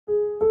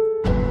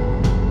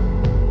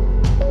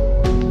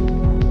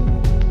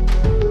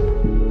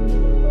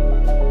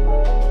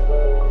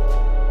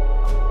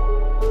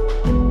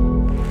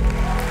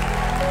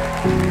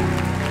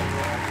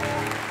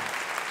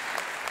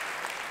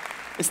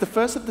the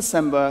 1st of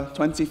December,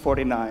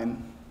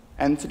 2049,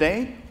 and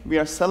today we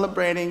are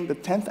celebrating the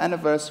 10th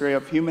anniversary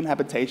of human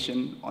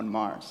habitation on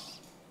Mars.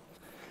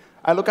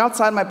 I look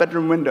outside my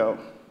bedroom window,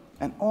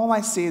 and all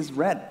I see is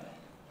red,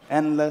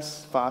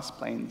 endless, vast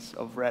plains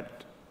of red.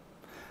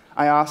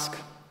 I ask,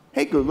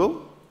 hey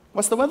Google,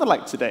 what's the weather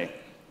like today?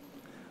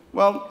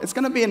 Well, it's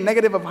going to be a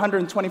negative of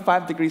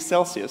 125 degrees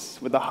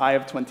Celsius with a high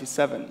of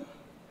 27.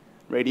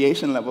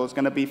 Radiation level is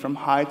going to be from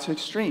high to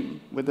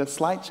extreme with a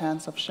slight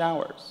chance of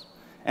showers.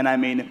 And I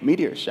mean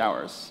meteor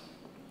showers.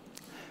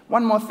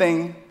 One more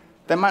thing,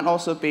 there might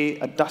also be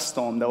a dust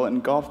storm that will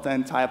engulf the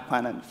entire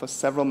planet for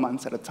several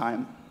months at a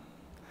time.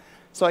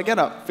 So I get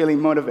up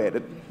feeling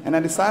motivated, and I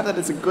decide that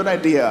it's a good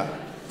idea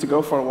to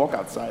go for a walk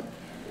outside.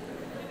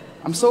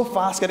 I'm so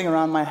fast getting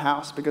around my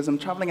house because I'm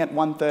traveling at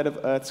 1/3 of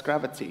Earth's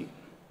gravity.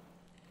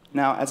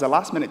 Now, as a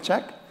last-minute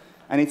check,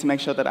 I need to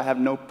make sure that I have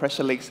no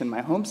pressure leaks in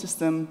my home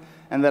system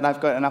and that I've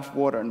got enough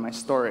water in my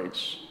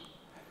storage.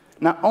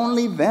 Now,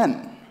 only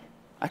then,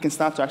 I can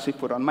start to actually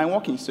put on my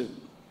walking suit.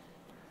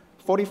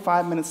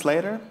 45 minutes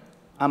later,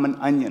 I'm an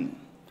onion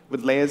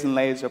with layers and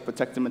layers of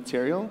protective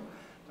material,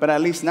 but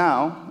at least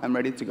now, I'm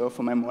ready to go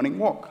for my morning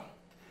walk.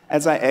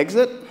 As I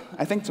exit,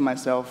 I think to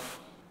myself,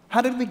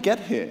 how did we get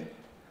here?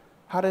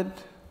 How did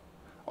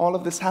all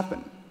of this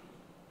happen?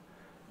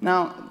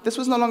 Now, this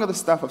was no longer the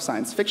stuff of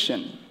science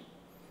fiction.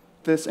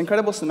 This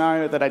incredible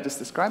scenario that I just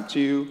described to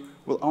you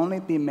will only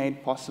be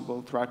made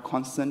possible through our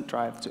constant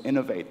drive to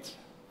innovate.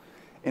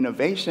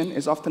 Innovation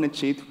is often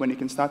achieved when you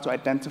can start to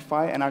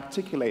identify and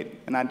articulate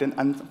an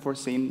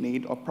unforeseen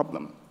need or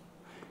problem.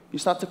 You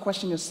start to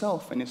question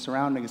yourself and your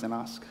surroundings and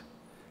ask,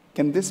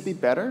 can this be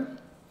better?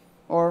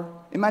 Or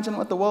imagine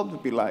what the world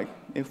would be like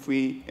if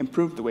we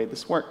improved the way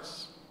this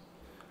works.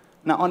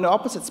 Now, on the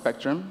opposite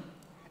spectrum,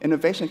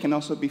 innovation can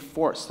also be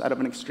forced out of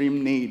an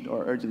extreme need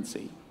or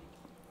urgency.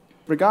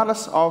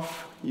 Regardless of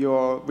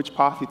which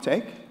path you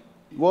take,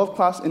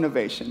 world-class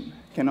innovation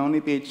can only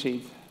be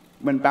achieved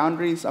when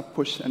boundaries are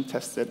pushed and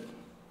tested,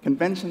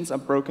 conventions are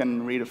broken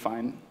and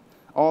redefined,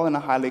 all in a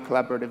highly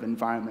collaborative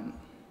environment.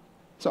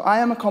 So I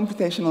am a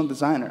computational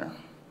designer.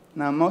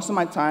 Now, most of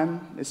my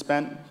time is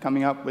spent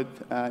coming up with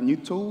new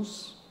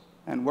tools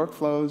and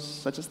workflows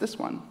such as this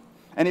one,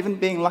 and even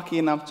being lucky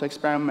enough to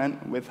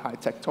experiment with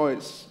high-tech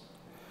toys.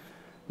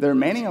 The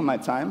remaining of my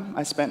time,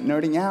 I spent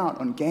nerding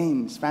out on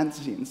games,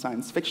 fantasy, and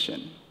science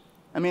fiction.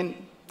 I mean,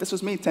 this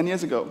was me 10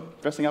 years ago,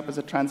 dressing up as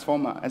a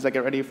transformer as I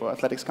get ready for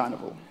Athletics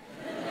Carnival.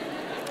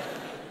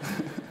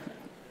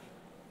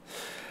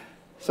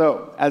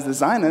 So, as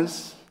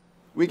designers,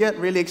 we get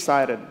really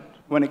excited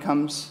when it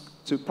comes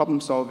to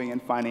problem solving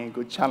and finding a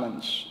good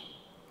challenge.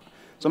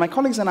 So my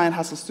colleagues and I at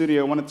HASSELL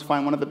Studio wanted to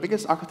find one of the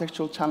biggest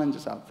architectural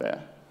challenges out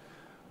there.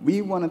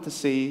 We wanted to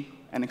see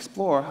and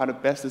explore how to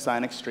best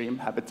design extreme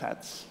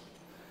habitats.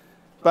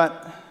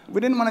 But we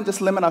didn't want to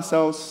just limit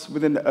ourselves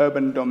within the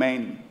urban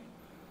domain,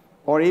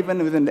 or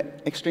even within the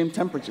extreme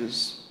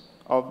temperatures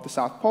of the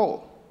South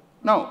Pole.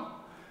 No,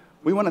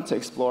 we wanted to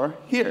explore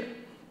here.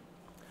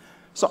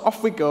 So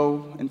off we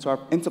go into our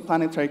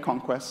interplanetary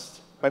conquest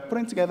by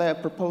putting together a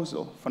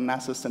proposal for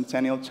NASA's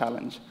Centennial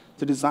Challenge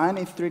to design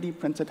a 3D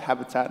printed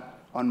habitat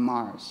on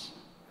Mars.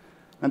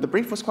 Now, the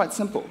brief was quite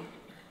simple.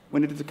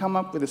 We needed to come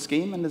up with a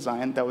scheme and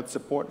design that would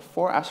support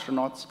 4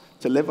 astronauts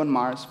to live on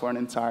Mars for an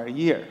entire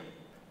year.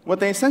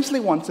 What they essentially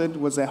wanted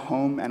was a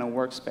home and a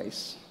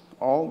workspace,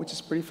 all which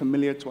is pretty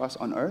familiar to us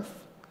on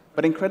Earth,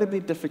 but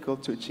incredibly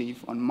difficult to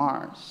achieve on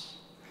Mars.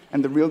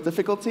 And the real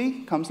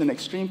difficulty comes in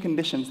extreme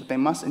conditions that they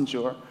must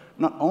endure,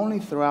 not only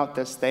throughout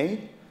their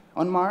stay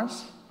on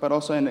Mars, but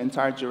also in the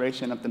entire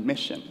duration of the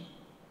mission.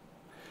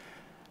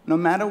 No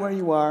matter where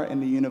you are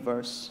in the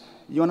universe,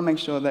 you want to make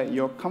sure that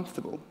you're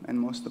comfortable and,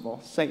 most of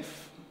all,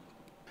 safe.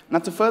 Now,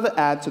 to further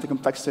add to the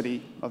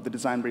complexity of the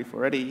design brief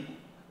already,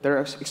 there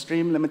are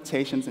extreme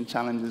limitations and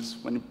challenges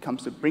when it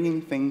comes to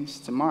bringing things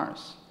to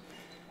Mars.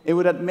 It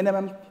would at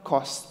minimum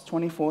cost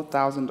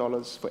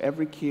 $24,000 for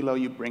every kilo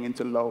you bring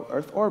into low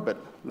Earth orbit,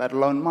 let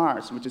alone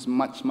Mars, which is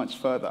much, much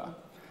further.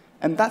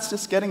 And that's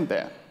just getting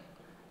there.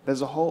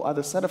 There's a whole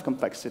other set of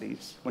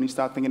complexities when you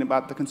start thinking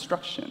about the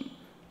construction,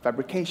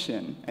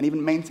 fabrication, and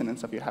even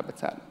maintenance of your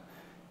habitat.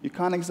 You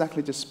can't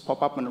exactly just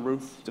pop up on a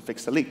roof to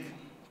fix a leak.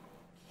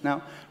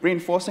 Now,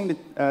 reinforcing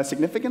the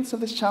significance of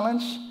this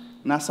challenge,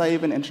 NASA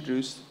even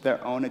introduced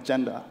their own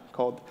agenda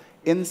called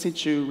In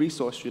Situ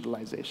Resource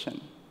Utilization.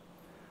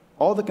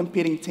 All the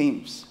competing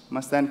teams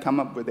must then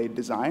come up with a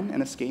design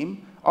and a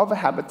scheme of a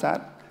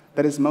habitat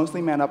that is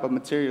mostly made up of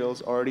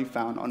materials already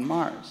found on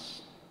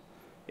Mars.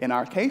 In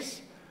our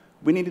case,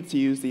 we needed to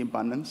use the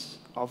abundance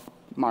of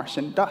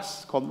Martian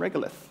dust called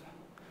regolith.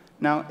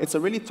 Now, it's a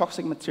really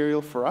toxic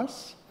material for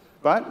us,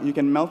 but you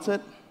can melt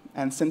it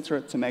and sinter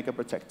it to make a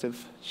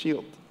protective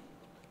shield.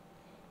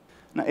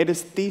 Now, it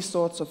is these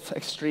sorts of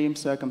extreme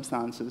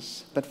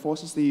circumstances that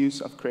forces the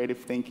use of creative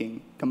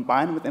thinking,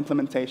 combined with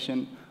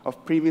implementation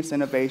of previous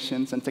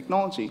innovations and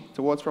technology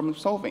towards problem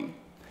solving.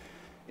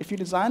 If you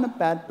design a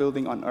bad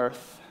building on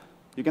Earth,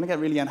 you're going to get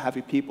really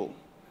unhappy people.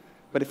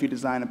 But if you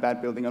design a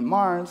bad building on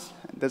Mars,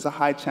 there's a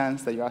high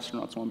chance that your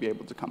astronauts won't be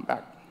able to come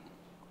back.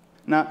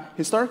 Now,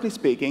 historically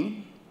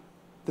speaking,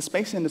 the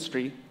space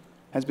industry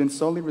has been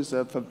solely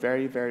reserved for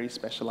very, very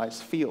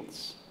specialized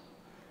fields.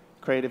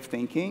 Creative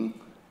thinking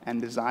and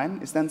design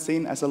is then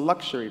seen as a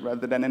luxury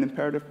rather than an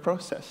imperative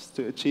process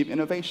to achieve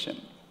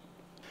innovation.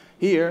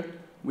 Here,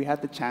 we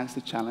had the chance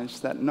to challenge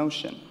that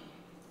notion.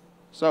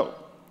 So,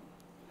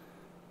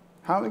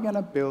 how are we going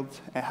to build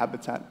a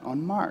habitat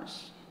on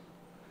Mars?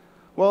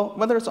 Well,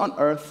 whether it's on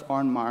Earth or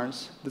on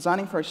Mars,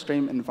 designing for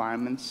extreme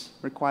environments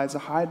requires a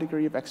high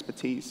degree of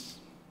expertise.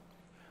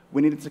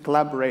 We needed to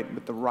collaborate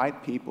with the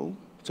right people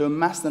to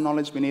amass the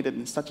knowledge we needed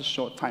in such a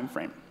short time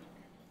frame.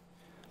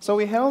 So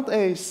we held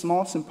a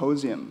small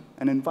symposium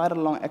and invited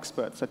along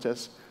experts such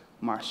as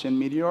Martian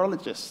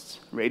meteorologists,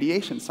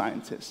 radiation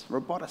scientists,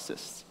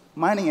 roboticists,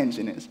 mining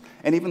engineers,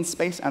 and even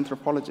space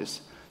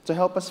anthropologists to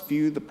help us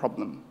view the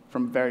problem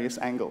from various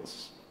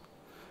angles.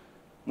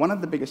 One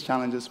of the biggest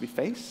challenges we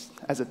faced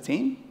as a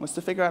team was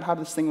to figure out how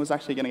this thing was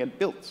actually going to get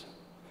built.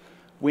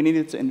 We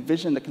needed to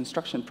envision the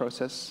construction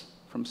process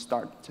from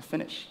start to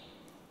finish.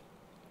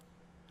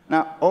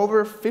 Now,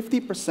 over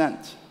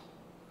 50%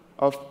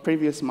 of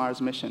previous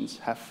Mars missions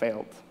have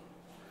failed.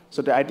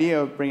 So the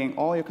idea of bringing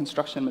all your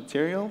construction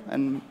material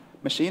and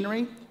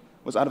machinery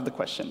was out of the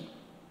question.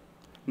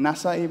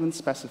 NASA even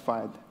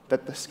specified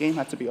that the scheme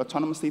had to be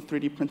autonomously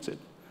 3D printed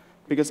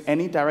because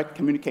any direct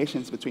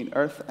communications between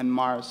Earth and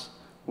Mars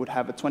would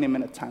have a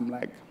 20-minute time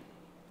lag.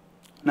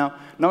 Now,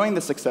 knowing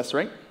the success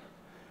rate,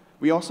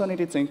 we also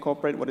needed to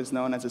incorporate what is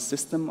known as a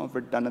system of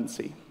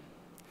redundancy,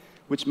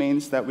 which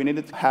means that we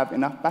needed to have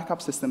enough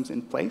backup systems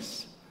in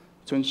place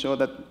to ensure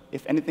that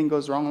if anything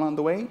goes wrong along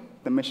the way,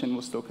 the mission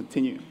will still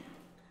continue.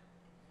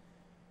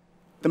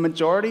 The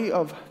majority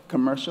of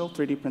commercial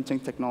 3D printing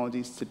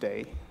technologies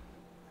today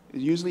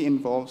usually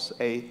involves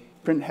a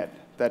printhead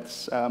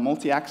that's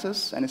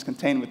multi-axis and is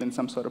contained within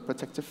some sort of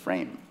protective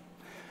frame.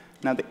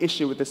 Now, the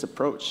issue with this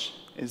approach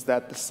is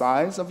that the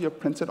size of your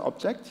printed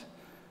object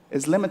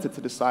is limited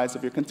to the size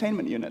of your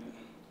containment unit.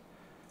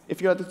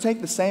 If you are to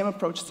take the same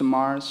approach to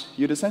Mars,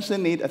 you'd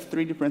essentially need a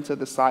 3D printer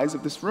the size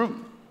of this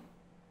room.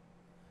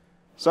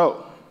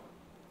 So,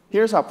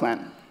 here's our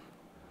plan.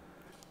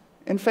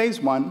 In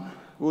phase 1,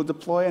 we'll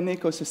deploy an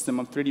ecosystem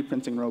of 3D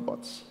printing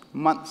robots,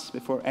 months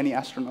before any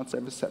astronauts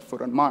ever set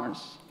foot on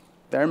Mars.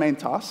 Their main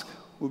task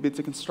will be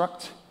to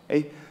construct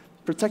a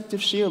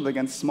protective shield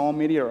against small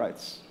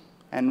meteorites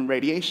and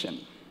radiation.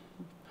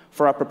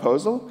 For our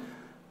proposal,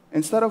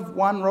 instead of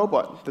one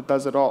robot that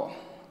does it all,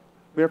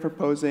 we are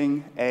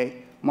proposing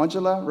a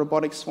modular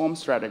robotic swarm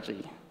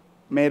strategy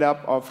made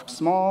up of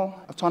small,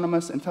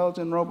 autonomous,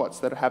 intelligent robots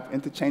that have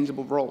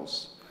interchangeable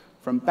roles,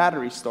 from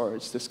battery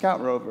storage to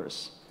scout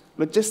rovers,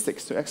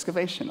 logistics to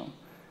excavational,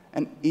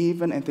 and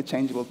even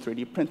interchangeable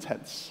 3D print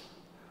heads.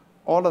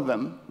 All of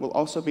them will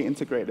also be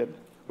integrated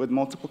with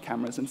multiple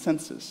cameras and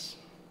sensors.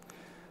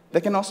 They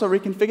can also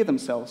reconfigure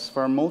themselves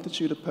for a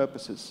multitude of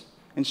purposes,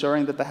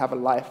 ensuring that they have a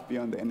life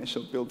beyond the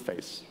initial build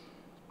phase.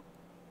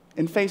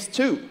 In phase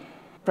 2,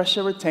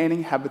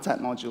 pressure-retaining habitat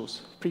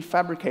modules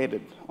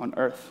prefabricated on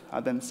Earth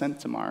are then sent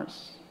to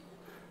Mars.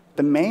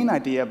 The main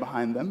idea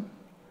behind them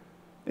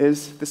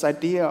is this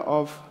idea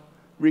of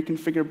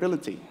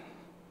reconfigurability.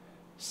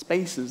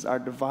 Spaces are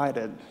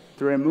divided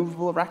through a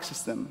movable rack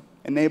system,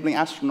 enabling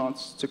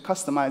astronauts to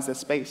customize their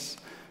space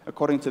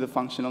according to the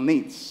functional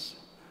needs.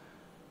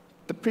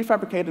 The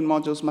prefabricated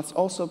modules must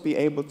also be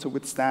able to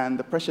withstand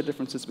the pressure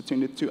differences between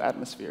the two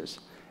atmospheres,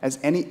 as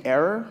any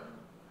error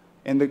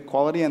in the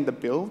quality and the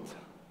build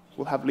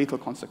will have lethal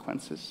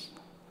consequences.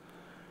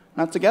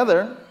 Now,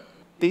 together,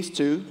 these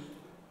two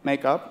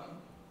make up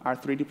our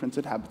 3D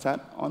printed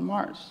habitat on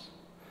Mars.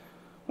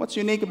 What's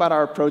unique about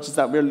our approach is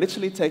that we're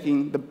literally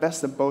taking the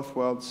best of both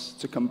worlds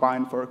to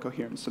combine for a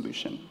coherent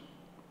solution.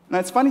 Now,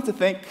 it's funny to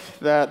think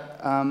that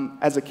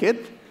as a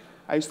kid,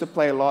 I used to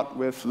play a lot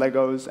with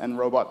Legos and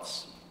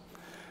robots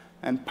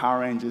and Power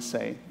Rangers,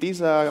 say.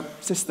 These are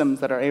systems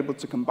that are able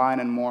to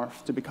combine and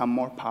morph to become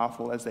more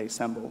powerful as they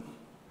assemble.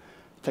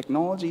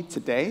 Technology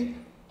today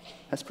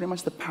has pretty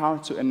much the power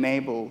to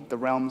enable the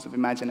realms of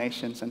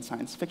imaginations and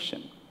science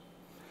fiction.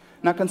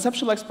 Now,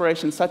 conceptual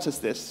exploration such as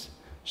this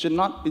should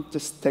not be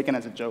just taken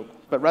as a joke,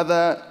 but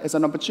rather as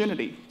an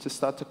opportunity to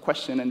start to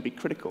question and be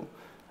critical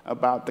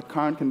about the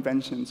current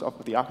conventions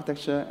of the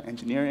architecture,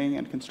 engineering,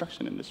 and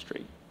construction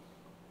industry.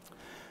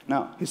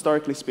 Now,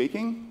 historically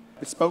speaking,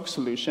 bespoke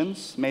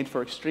solutions made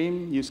for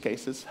extreme use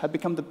cases have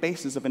become the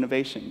basis of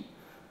innovation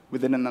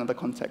within another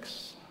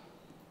context.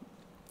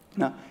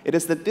 Now, it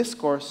is the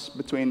discourse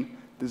between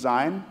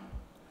design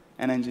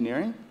and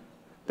engineering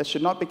that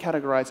should not be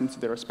categorized into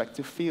their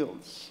respective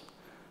fields.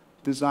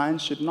 Design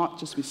should not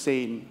just be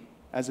seen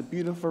as a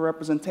beautiful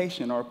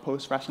representation or a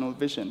post-rational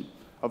vision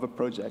of a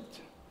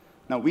project.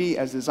 Now, we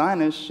as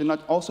designers should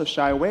not also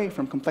shy away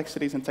from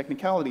complexities and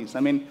technicalities. I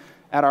mean,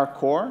 at our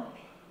core,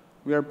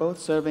 we are both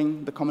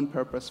serving the common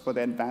purpose for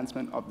the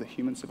advancement of the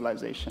human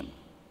civilization.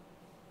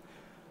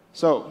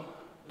 So,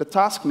 the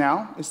task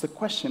now is to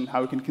question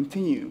how we can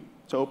continue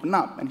to open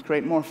up and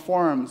create more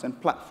forums and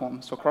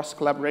platforms for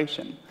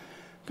cross-collaboration,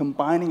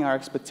 combining our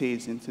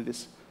expertise into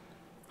this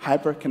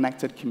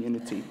hyper-connected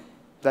community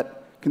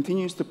that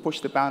continues to push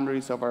the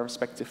boundaries of our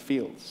respective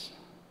fields.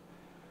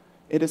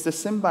 It is the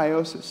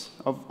symbiosis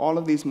of all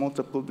of these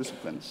multiple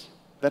disciplines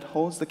that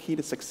holds the key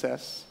to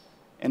success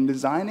in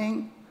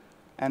designing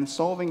and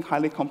solving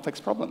highly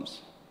complex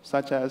problems,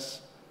 such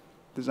as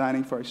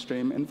designing for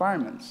extreme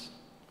environments,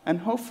 and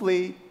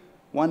hopefully,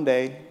 one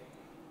day,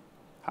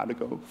 how to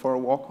go for a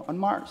walk on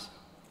Mars.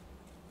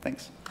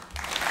 Thanks.